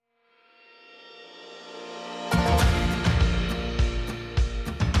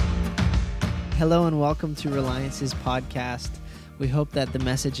Hello and welcome to Reliance's podcast. We hope that the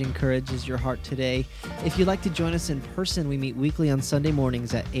message encourages your heart today. If you'd like to join us in person, we meet weekly on Sunday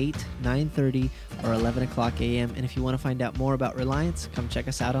mornings at 8, 9:30, or 11 o'clock a.m. And if you want to find out more about Reliance, come check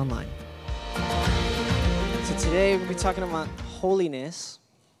us out online. So today we'll be talking about holiness.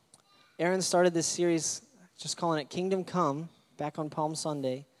 Aaron started this series just calling it Kingdom Come back on Palm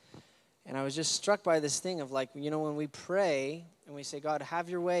Sunday. And I was just struck by this thing of when we pray and we say, God, have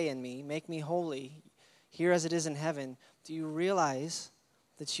your way in me, make me holy, here as it is in heaven, do you realize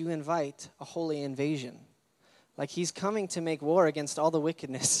that you invite a holy invasion? Like he's coming to make war against all the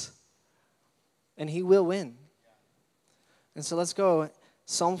wickedness. And he will win. And so let's go.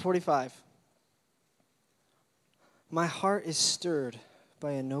 Psalm 45. My heart is stirred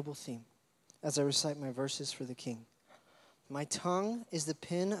by a noble theme as I recite my verses for the King. My tongue is the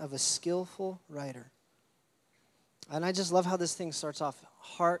pen of a skillful writer. And I just love how this thing starts off.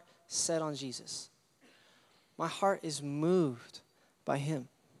 Heart set on Jesus. My heart is moved by him.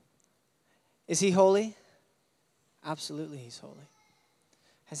 Is he holy? Absolutely, he's holy.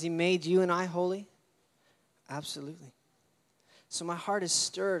 Has he made you and I holy? Absolutely. So my heart is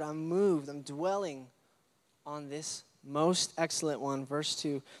stirred. I'm moved. I'm dwelling on this most excellent one. Verse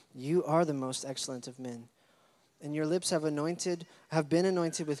 2, you are the most excellent of men. And your lips have been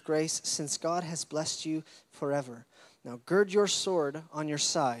anointed with grace, since God has blessed you forever. Now gird your sword on your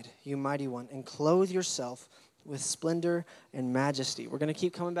side, you mighty one, and clothe yourself with splendor and majesty. We're going to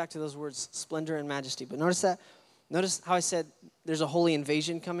keep coming back to those words, splendor and majesty. But notice that. Notice how I said there's a holy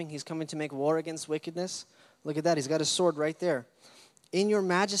invasion coming. He's coming to make war against wickedness. Look at that. He's got his sword right there. In your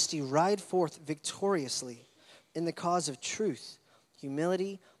majesty, ride forth victoriously in the cause of truth,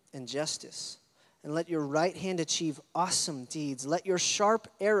 humility, and justice. And let your right hand achieve awesome deeds. Let your sharp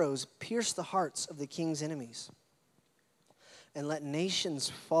arrows pierce the hearts of the king's enemies. And let nations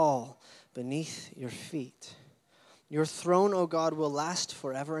fall beneath your feet. Your throne, O God, will last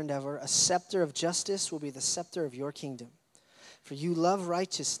forever and ever. A scepter of justice will be the scepter of your kingdom. For you love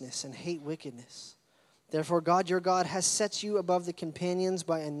righteousness and hate wickedness. Therefore, God, your God, has set you above the companions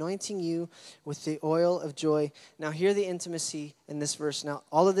by anointing you with the oil of joy. Now, hear the intimacy in this verse. Now,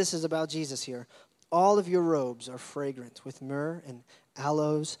 all of this is about Jesus here. All of your robes are fragrant with myrrh and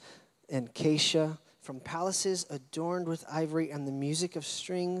aloes and cassia, from palaces adorned with ivory, and the music of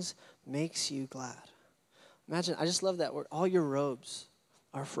strings makes you glad. Imagine, I just love that word. All your robes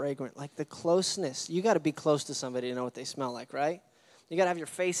are fragrant, like the closeness. You got to be close to somebody to know what they smell like, right? You got to have your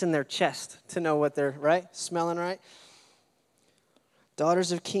face in their chest to know what they're, right? Smelling right.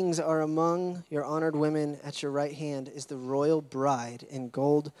 Daughters of kings are among your honored women. At your right hand is the royal bride in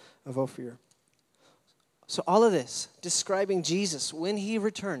gold of Ophir. So all of this describing Jesus when he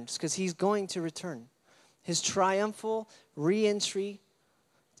returns, because he's going to return. His triumphal re-entry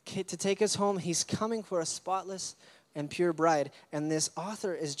to take us home. He's coming for a spotless and pure bride. And this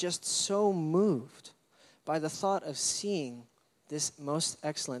author is just so moved by the thought of seeing this most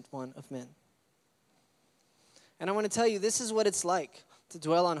excellent one of men. And I want to tell you, this is what it's like to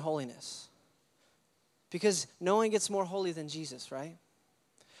dwell on holiness. Because no one gets more holy than Jesus, right?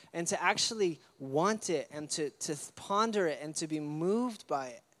 And to actually want it and to ponder it and to be moved by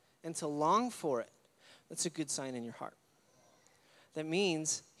it and to long for it, that's a good sign in your heart. That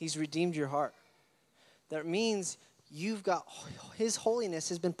means he's redeemed your heart. That means you've got his holiness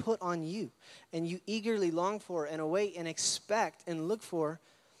has been put on you, and you eagerly long for and await and expect and look for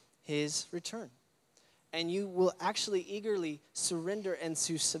his return. And you will actually eagerly surrender and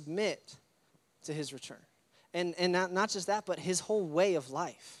to submit to his return. And not just that, but his whole way of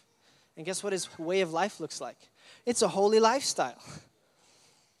life. And guess what his way of life looks like? It's a holy lifestyle.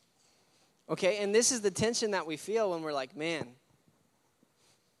 Okay, and this is the tension that we feel when we're like, man,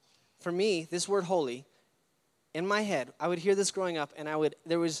 for me, this word holy, in my head, I would hear this growing up, and I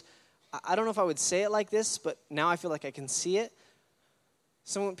don't know if I would say it like this, but now I feel like I can see it.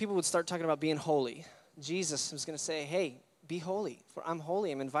 People would start talking about being holy. Jesus was going to say, hey, be holy, for I'm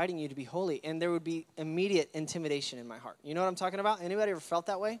holy. I'm inviting you to be holy. And there would be immediate intimidation in my heart. You know what I'm talking about? Anybody ever felt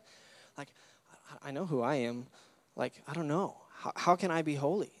that way? Like, I know who I am. Like, I don't know. How can I be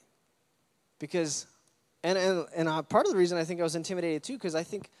holy? Because, and part of the reason I think I was intimidated too, because I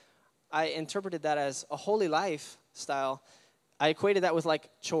think I interpreted that as a holy lifestyle. I equated that with like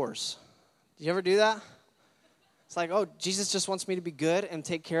chores. Do you ever do that? It's like, oh, Jesus just wants me to be good and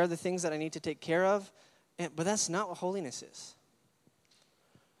take care of the things that I need to take care of. But that's not what holiness is.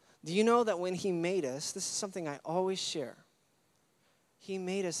 Do you know that when he made us, this is something I always share, he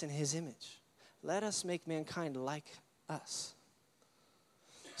made us in his image. Let us make mankind like us.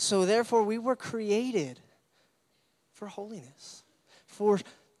 So therefore we were created for holiness, for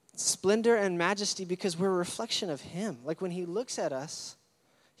splendor and majesty because we're a reflection of him. Like when he looks at us,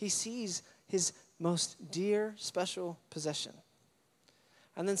 he sees his most dear, special possession.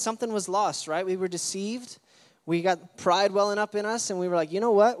 And then something was lost, right? We were deceived. We got pride welling up in us, and we were like, you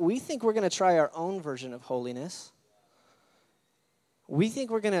know what? We think we're going to try our own version of holiness. We think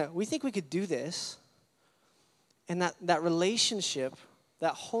we could do this. And that relationship,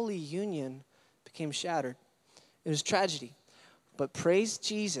 that holy union became shattered. It was tragedy. But praise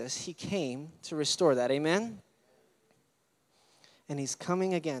Jesus, he came to restore that. Amen? And he's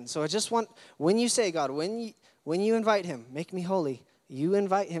coming again. So I just want, when you say, God, when you invite him, make me holy, you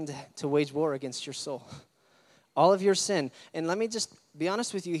invite him to wage war against your soul. All of your sin. And let me just be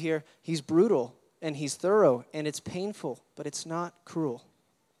honest with you here. He's brutal and he's thorough and it's painful, but it's not cruel.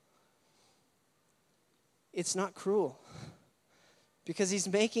 It's not cruel because he's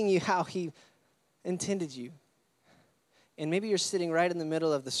making you how he intended you. And maybe you're sitting right in the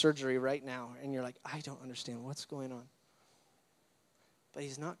middle of the surgery right now and you're like, I don't understand what's going on. But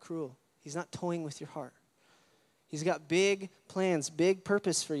he's not cruel. He's not toying with your heart. He's got big plans, big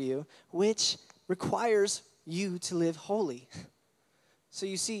purpose for you, which requires you to live holy. So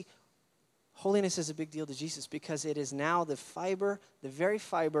you see, holiness is a big deal to Jesus because it is now the very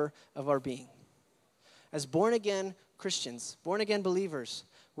fiber of our being. As born-again Christians, born-again believers,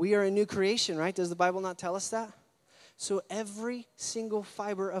 we are a new creation, right? Does the Bible not tell us that? So every single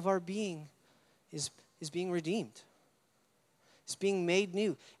fiber of our being is being redeemed. It's being made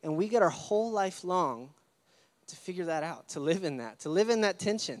new. And we get our whole life long to figure that out, to live in that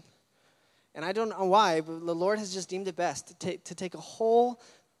tension. And I don't know why, but the Lord has just deemed it best to take a whole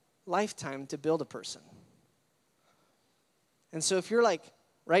lifetime to build a person. And so if you're like,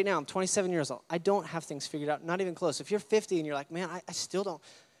 right now, I'm 27 years old. I don't have things figured out, not even close. If you're 50 and you're like, man, I still don't.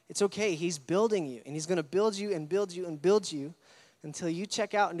 It's okay. He's building you, and he's going to build you and build you and build you until you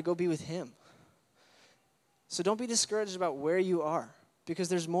check out and to go be with him. So don't be discouraged about where you are because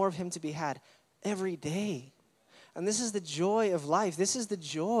there's more of him to be had every day. And this is the joy of life. This is the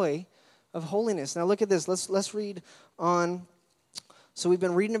joy of holiness. Now look at this. Let's read on. So we've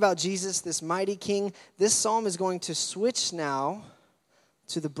been reading about Jesus, this mighty king. This psalm is going to switch now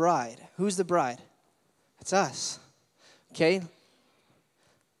to the bride. Who's the bride? It's us. Okay?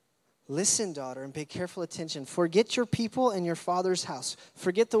 Listen, daughter, and pay careful attention. Forget your people and your father's house.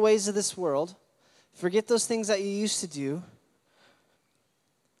 Forget the ways of this world. Forget those things that you used to do.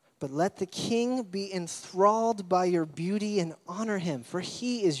 But let the king be enthralled by your beauty and honor him, for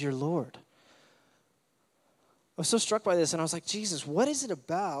he is your Lord. I was so struck by this, and I was like, Jesus, what is it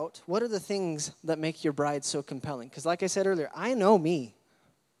about? What are the things that make your bride so compelling? Because like I said earlier, I know me,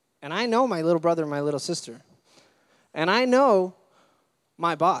 and I know my little brother and my little sister, and I know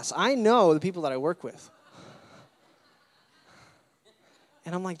my boss. I know the people that I work with.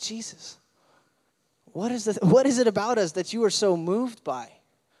 And I'm like, Jesus, what is it about us that you are so moved by,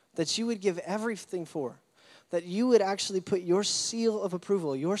 that you would give everything for, that you would actually put your seal of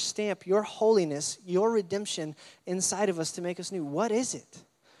approval, your stamp, your holiness, your redemption inside of us to make us new? What is it?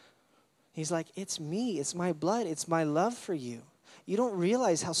 He's like, it's me. It's my blood. It's my love for you. You don't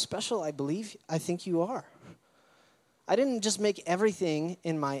realize how special I think you are. I didn't just make everything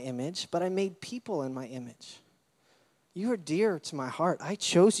in my image, but I made people in my image. You are dear to my heart. I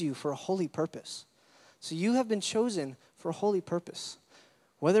chose you for a holy purpose. So you have been chosen for a holy purpose.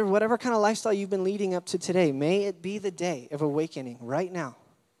 Whatever kind of lifestyle you've been leading up to today, may it be the day of awakening right now.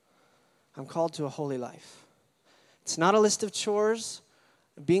 I'm called to a holy life. It's not a list of chores,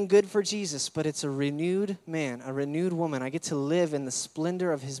 being good for Jesus, but it's a renewed man, a renewed woman. I get to live in the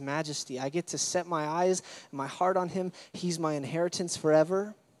splendor of his majesty. I get to set my eyes and my heart on him. He's my inheritance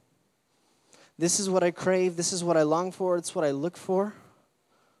forever. This is what I crave. This is what I long for. It's what I look for.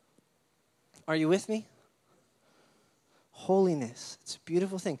 Are you with me? Holiness. It's a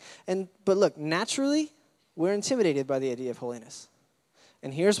beautiful thing. But look, naturally, we're intimidated by the idea of holiness.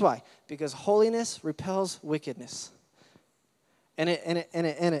 And here's why. Because holiness repels wickedness. And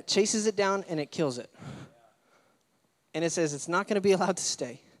it chases it down and it kills it. And it says it's not going to be allowed to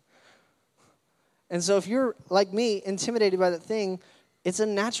stay. And so if you're, like me, intimidated by that thing, it's a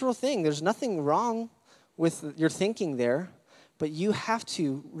natural thing. There's nothing wrong with your thinking there. But you have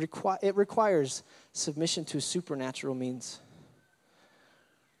to, it requires submission to a supernatural means.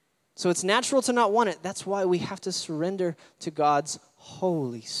 So it's natural to not want it. That's why we have to surrender to God's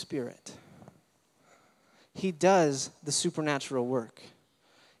Holy Spirit. He does the supernatural work.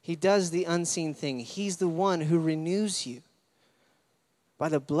 He does the unseen thing. He's the one who renews you. By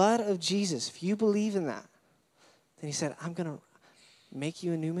the blood of Jesus, if you believe in that, then he said, I'm going to make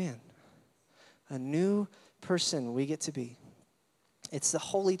you a new man. A new person we get to be. It's the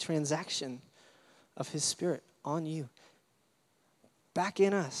holy transaction of his Spirit on you, back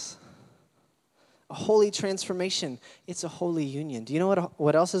in us. A holy transformation. It's a holy union. Do you know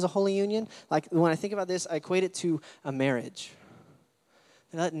what else is a holy union? Like when I think about this, I equate it to a marriage.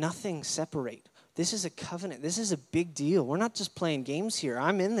 Let nothing separate. This is a covenant. This is a big deal. We're not just playing games here.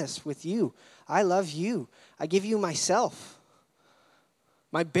 I'm in this with you. I love you. I give you myself,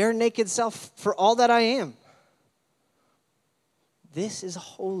 my bare naked self for all that I am. This is a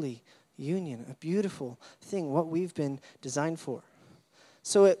holy union, a beautiful thing, what we've been designed for.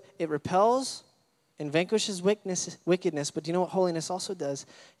 So it repels and vanquishes wickedness, but do you know what holiness also does?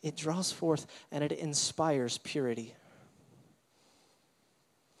 It draws forth and it inspires purity.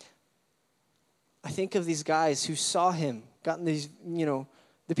 I think of these guys who saw him, gotten these,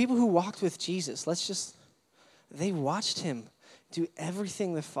 the people who walked with Jesus, they watched him do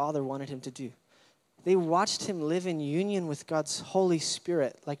everything the Father wanted him to do. They watched him live in union with God's Holy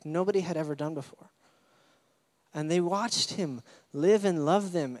Spirit like nobody had ever done before. And they watched him live and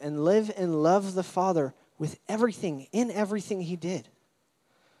love them and live and love the Father with everything, in everything he did.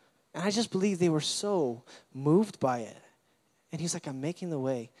 And I just believe they were so moved by it. And he's like, I'm making the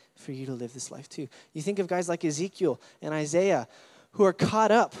way for you to live this life too. You think of guys like Ezekiel and Isaiah who are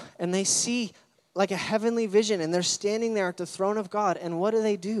caught up and they see like a heavenly vision and they're standing there at the throne of God. And what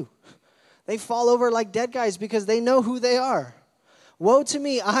do? They fall over like dead guys because they know who they are. Woe to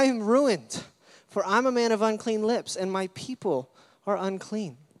me, I am ruined. For I'm a man of unclean lips, and my people are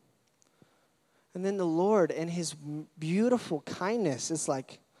unclean. And then the Lord, in his beautiful kindness, it's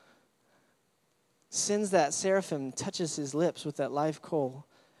like sends that seraphim, touches his lips with that live coal,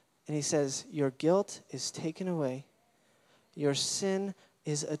 and he says, your guilt is taken away. Your sin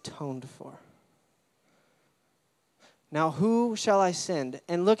is atoned for. Now who shall I send?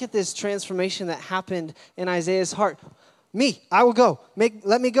 And look at this transformation that happened in Isaiah's heart. Me, I will go.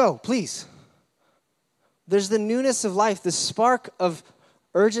 Let me go, please. There's the newness of life, the spark of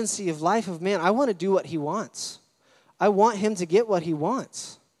urgency of life of man. I want to do what he wants. I want him to get what he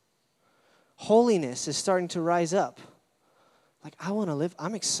wants. Holiness is starting to rise up. Like, I want to live.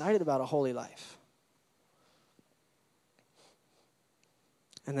 I'm excited about a holy life.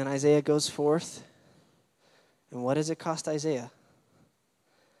 And then Isaiah goes forth. And what does it cost Isaiah?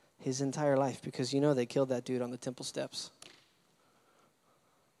 His entire life. Because they killed that dude on the temple steps.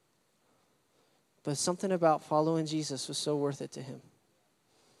 But something about following Jesus was so worth it to him.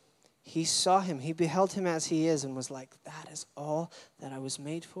 He saw him. He beheld him as he is and was like, that is all that I was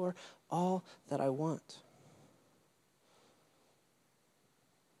made for, all that I want.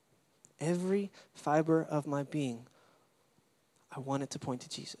 Every fiber of my being, I want it to point to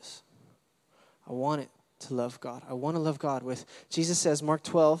Jesus. I want it to love God. I want to love God with, Jesus says, Mark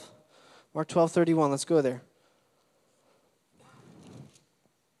 12:31, let's go there.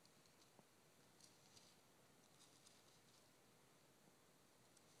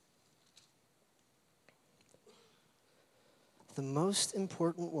 The most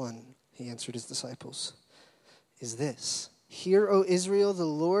important one, he answered his disciples, is this. Hear, O Israel, the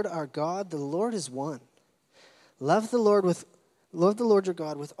Lord our God, the Lord is one. Love the Lord your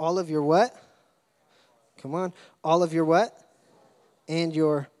God with all of your what? Come on. All of your what? And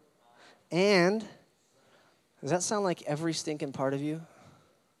does that sound like every stinking part of you?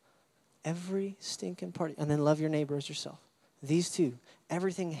 Every stinking part. And then love your neighbor as yourself. These two.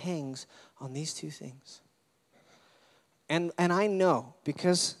 Everything hangs on these two things. And I know,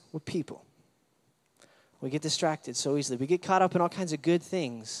 because we're people, we get distracted so easily. We get caught up in all kinds of good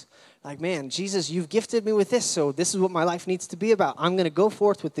things. Like, man, Jesus, you've gifted me with this, so this is what my life needs to be about. I'm going to go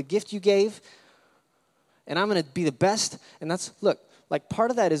forth with the gift you gave, and I'm going to be the best. And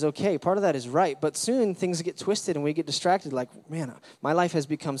part of that is okay. Part of that is right. But soon things get twisted and we get distracted. Like, man, my life has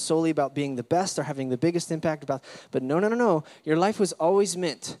become solely about being the best or having the biggest impact. But no. Your life was always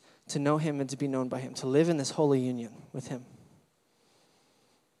meant to know him and to be known by him, to live in this holy union with him.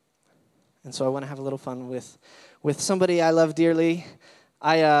 And so I want to have a little fun with somebody I love dearly.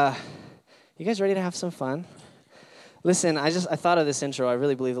 You guys ready to have some fun? Listen, I thought of this intro. I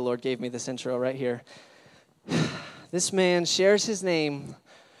really believe the Lord gave me this intro right here. This man shares his name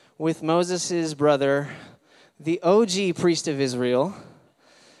with Moses' brother, the OG priest of Israel.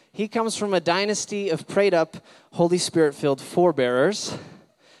 He comes from a dynasty of prayed-up, Holy Spirit-filled forebearers.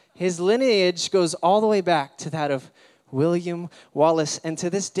 His lineage goes all the way back to that of William Wallace, and to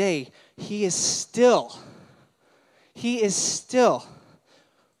this day, he is still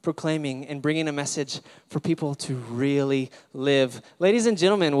proclaiming and bringing a message for people to really live. Ladies and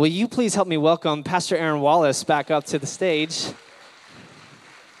gentlemen, will you please help me welcome Pastor Aaron Wallace back up to the stage?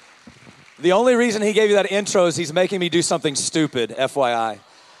 The only reason he gave you that intro is he's making me do something stupid, FYI.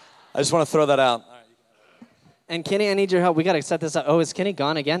 I just want to throw that out. And Kenny, I need your help. We got to set this up. Oh, is Kenny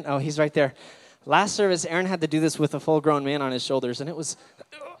gone again? Oh, he's right there. Last service, Aaron had to do this with a full-grown man on his shoulders, and it was,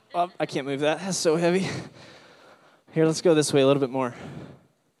 I can't move that. That's so heavy. Here, let's go this way a little bit more.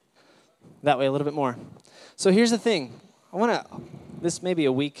 That way a little bit more. So here's the thing. This may be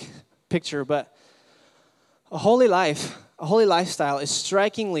a weak picture, but a holy lifestyle is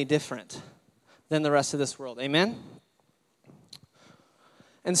strikingly different than the rest of this world. Amen?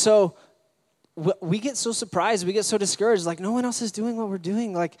 And so we get so surprised, we get so discouraged, like no one else is doing what we're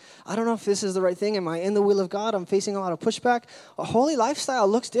doing. Like, I don't know if this is the right thing. Am I in the will of God? I'm facing a lot of pushback. A holy lifestyle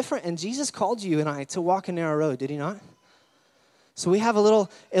looks different, and Jesus called you and I to walk a narrow road, did he not? So we have a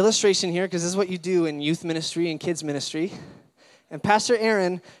little illustration here, because this is what you do in youth ministry and kids ministry. And Pastor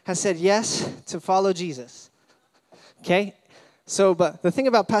Aaron has said yes to follow Jesus. Okay? So, but the thing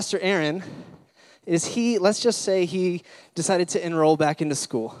about Pastor Aaron is let's just say he decided to enroll back into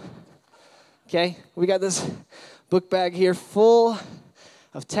school. Okay? We got this book bag here full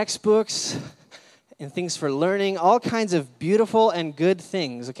of textbooks and things for learning, all kinds of beautiful and good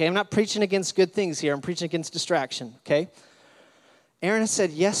things. Okay? I'm not preaching against good things here. I'm preaching against distraction. Okay? Aaron has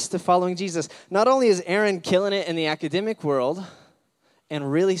said yes to following Jesus. Not only is Aaron killing it in the academic world and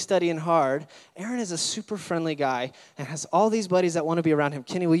really studying hard, Aaron is a super friendly guy and has all these buddies that want to be around him.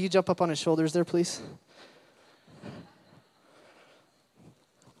 Kenny, will you jump up on his shoulders there, please?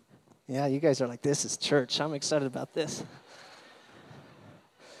 Yeah, you guys are like, this is church. I'm excited about this.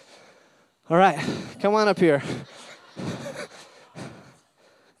 All right, come on up here.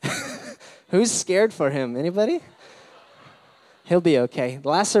 Who's scared for him? Anybody? He'll be okay. The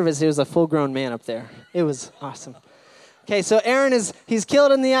last service, there was a full-grown man up there. It was awesome. Okay, so Aaron he's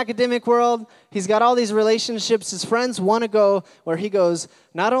killed in the academic world. He's got all these relationships. His friends want to go where he goes.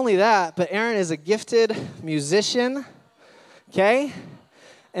 Not only that, but Aaron is a gifted musician, okay?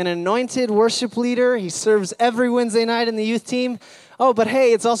 An anointed worship leader. He serves every Wednesday night in the youth team. Oh, but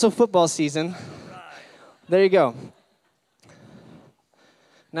hey, it's also football season. There you go.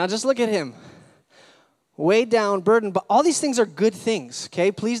 Now just look at him. Weighed down, burdened, but all these things are good things,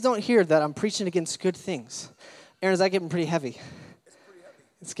 okay? Please don't hear that I'm preaching against good things. Aaron, is that getting pretty heavy? It's pretty heavy.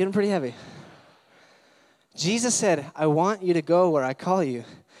 It's getting pretty heavy. Jesus said, I want you to go where I call you.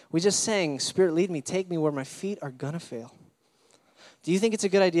 We just sang, Spirit, lead me, take me where my feet are going to fail. Do you think it's a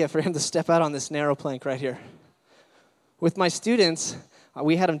good idea for him to step out on this narrow plank right here? With my students,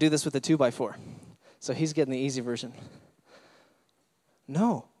 we had him do this with a 2x4. So he's getting the easy version.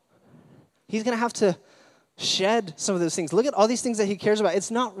 No. He's going to have to shed some of those things. Look at all these things that he cares about. It's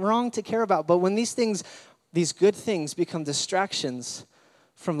not wrong to care about, but when these good things become distractions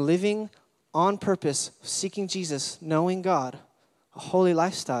from living on purpose, seeking Jesus, knowing God, a holy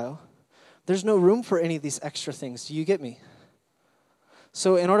lifestyle, there's no room for any of these extra things. Do you get me?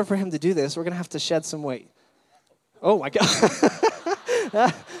 So in order for him to do this, we're going to have to shed some weight. Oh my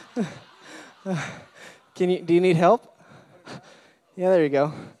God. Do you need help? Yeah, there you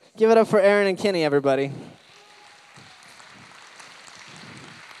go. Give it up for Aaron and Kenny, everybody.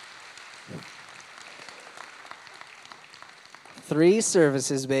 Three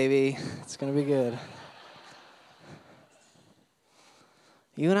services, baby. It's going to be good.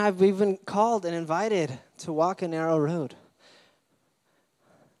 You and I, we've been called and invited to walk a narrow road.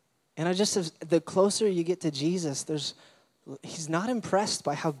 And the closer you get to Jesus, he's not impressed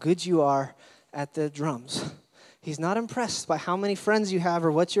by how good you are at the drums. He's not impressed by how many friends you have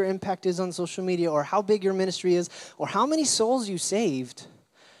or what your impact is on social media or how big your ministry is or how many souls you saved.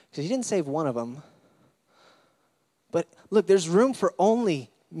 Because you didn't save one of them. But look, there's room for only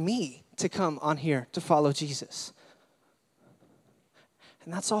me to come on here to follow Jesus.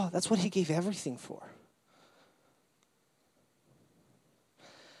 And that's all. That's what he gave everything for.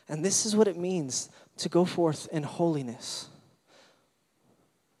 And this is what it means to go forth in holiness.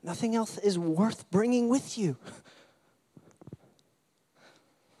 Nothing else is worth bringing with you.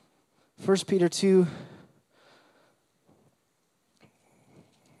 1 Peter 2.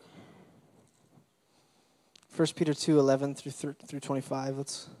 First Peter 2:11 through 25.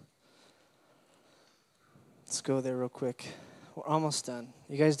 Let's go there real quick. We're almost done.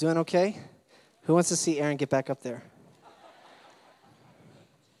 You guys doing okay? Who wants to see Aaron get back up there?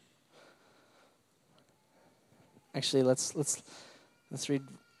 Actually, let's read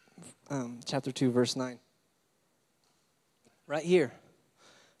chapter 2, verse 9. Right here,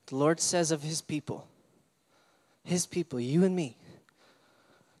 the Lord says of his people, you and me,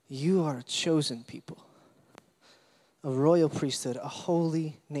 you are a chosen people, a royal priesthood, a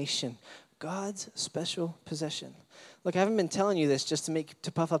holy nation, God's special possession. Look, I haven't been telling you this just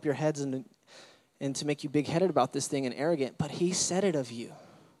to puff up your heads and to make you big-headed about this thing and arrogant, but he said it of you.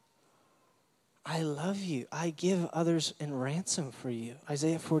 I love you. I give others in ransom for you.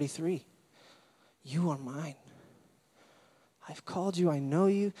 Isaiah 43. You are mine. I've called you. I know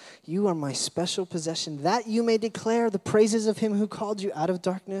you. You are my special possession, that you may declare the praises of him who called you out of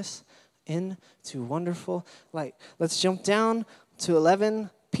darkness into wonderful light. Let's jump down to 11.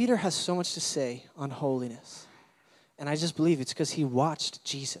 Peter has so much to say on holiness. And I just believe it's because he watched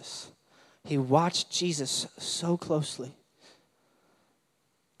Jesus. He watched Jesus so closely.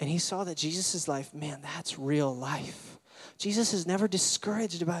 And he saw that Jesus' life, man, that's real life. Jesus is never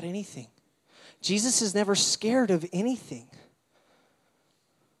discouraged about anything. Jesus is never scared of anything.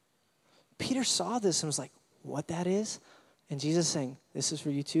 Peter saw this and was like, what that is? And Jesus saying, this is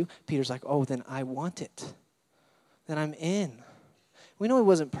for you too. Peter's like, oh, then I want it. Then I'm in. We know he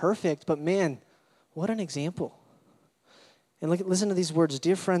wasn't perfect, but man, what an example. And listen to these words.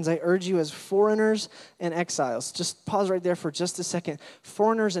 Dear friends, I urge you as foreigners and exiles. Just pause right there for just a second.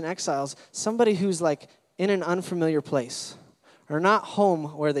 Foreigners and exiles, somebody who's like in an unfamiliar place or not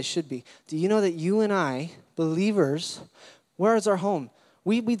home where they should be. Do you know that you and I, believers, where is our home?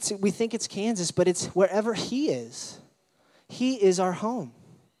 We think it's Kansas, but it's wherever he is. He is our home.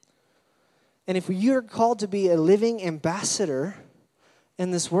 And if you're called to be a living ambassador in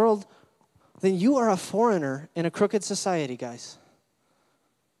this world, then you are a foreigner in a crooked society, guys.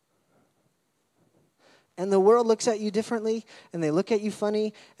 And the world looks at you differently, and they look at you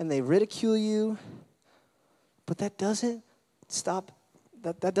funny, and they ridicule you. But that doesn't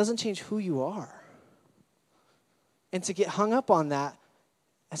that doesn't change who you are. And to get hung up on that,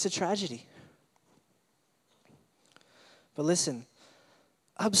 that's a tragedy. But listen,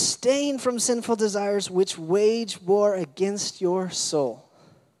 abstain from sinful desires which wage war against your soul.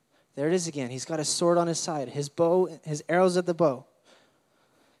 There it is again. He's got his sword on his side, his bow, his arrows at the bow.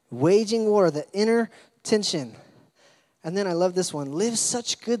 Waging war, the inner tension. And then I love this one. Live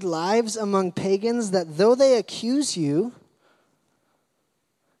such good lives among pagans that though they accuse you,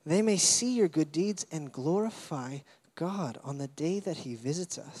 they may see your good deeds and glorify God on the day that he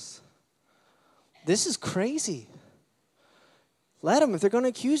visits us. This is crazy. Let them. If they're going to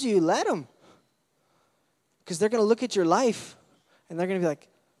accuse you, let them. Because they're going to look at your life and they're going to be like,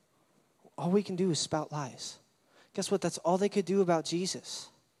 all we can do is spout lies. Guess what? That's all they could do about Jesus.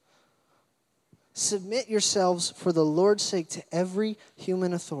 Submit yourselves for the Lord's sake to every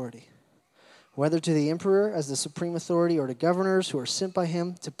human authority, whether to the emperor as the supreme authority or to governors who are sent by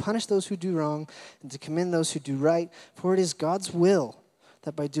him to punish those who do wrong and to commend those who do right. For it is God's will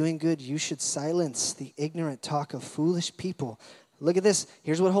that by doing good you should silence the ignorant talk of foolish people. Look at this.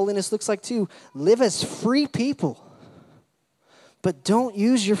 Here's what holiness looks like too. Live as free people, but don't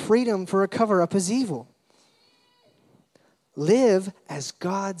use your freedom for a cover-up as evil. Live as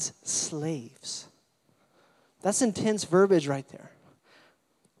God's slaves. That's intense verbiage right there.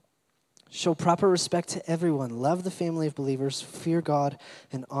 Show proper respect to everyone. Love the family of believers. Fear God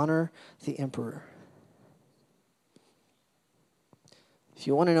and honor the emperor. If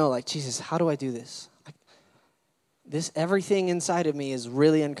you want to know, like, Jesus, how do I do this? Everything inside of me is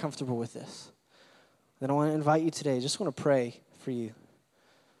really uncomfortable with this. Then I want to invite you today. I just want to pray for you.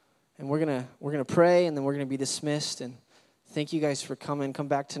 And we're gonna pray, and then we're gonna be dismissed. And thank you guys for coming. Come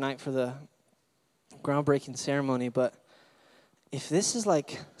back tonight for the groundbreaking ceremony. But if this is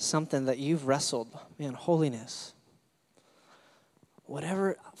like something that you've wrestled, man, holiness,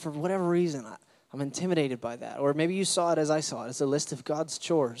 for whatever reason, I'm intimidated by that. Or maybe you saw it as I saw it, as a list of God's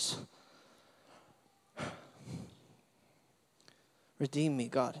chores. Redeem me,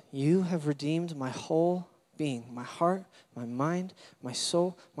 God. You have redeemed my whole being, my heart, my mind, my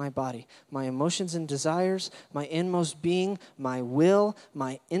soul, my body, my emotions and desires, my inmost being, my will,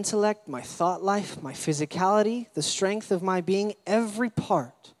 my intellect, my thought life, my physicality, the strength of my being, every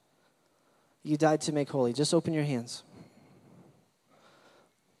part you died to make holy. Just open your hands.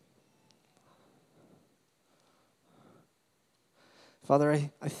 Father,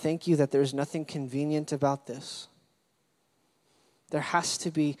 I thank you that there's nothing convenient about this. There has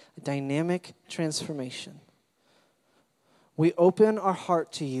to be a dynamic transformation. We open our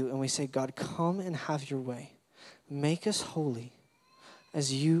heart to you and we say, God, come and have your way. Make us holy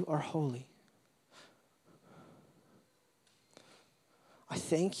as you are holy. I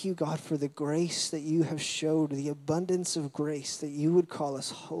thank you, God, for the grace that you have showed, the abundance of grace that you would call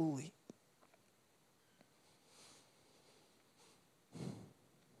us holy.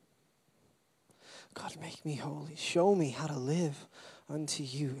 God, make me holy. Show me how to live unto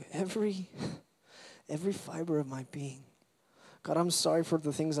you. Every fiber of my being. God, I'm sorry for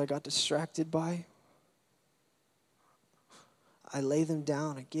the things I got distracted by. I lay them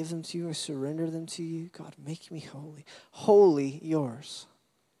down. I give them to you. I surrender them to you. God, make me holy. Wholly yours.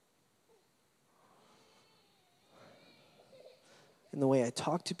 In the way I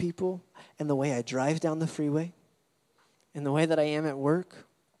talk to people, in the way I drive down the freeway, in the way that I am at work,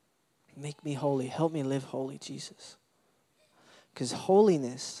 make me holy. Help me live holy, Jesus. Because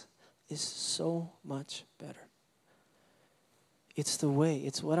holiness is so much better. It's the way.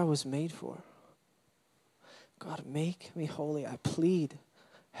 It's what I was made for. God, make me holy. I plead.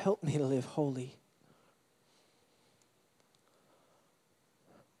 Help me to live holy.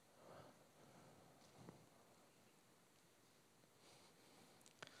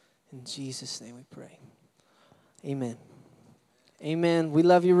 In Jesus' name we pray. Amen. Amen. We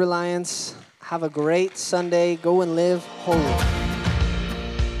love you, Reliance. Have a great Sunday. Go and live holy.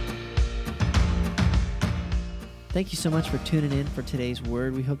 Thank you so much for tuning in for today's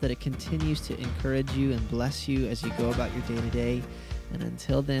word. We hope that it continues to encourage you and bless you as you go about your day-to-day. And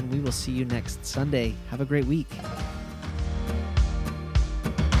until then, we will see you next Sunday. Have a great week.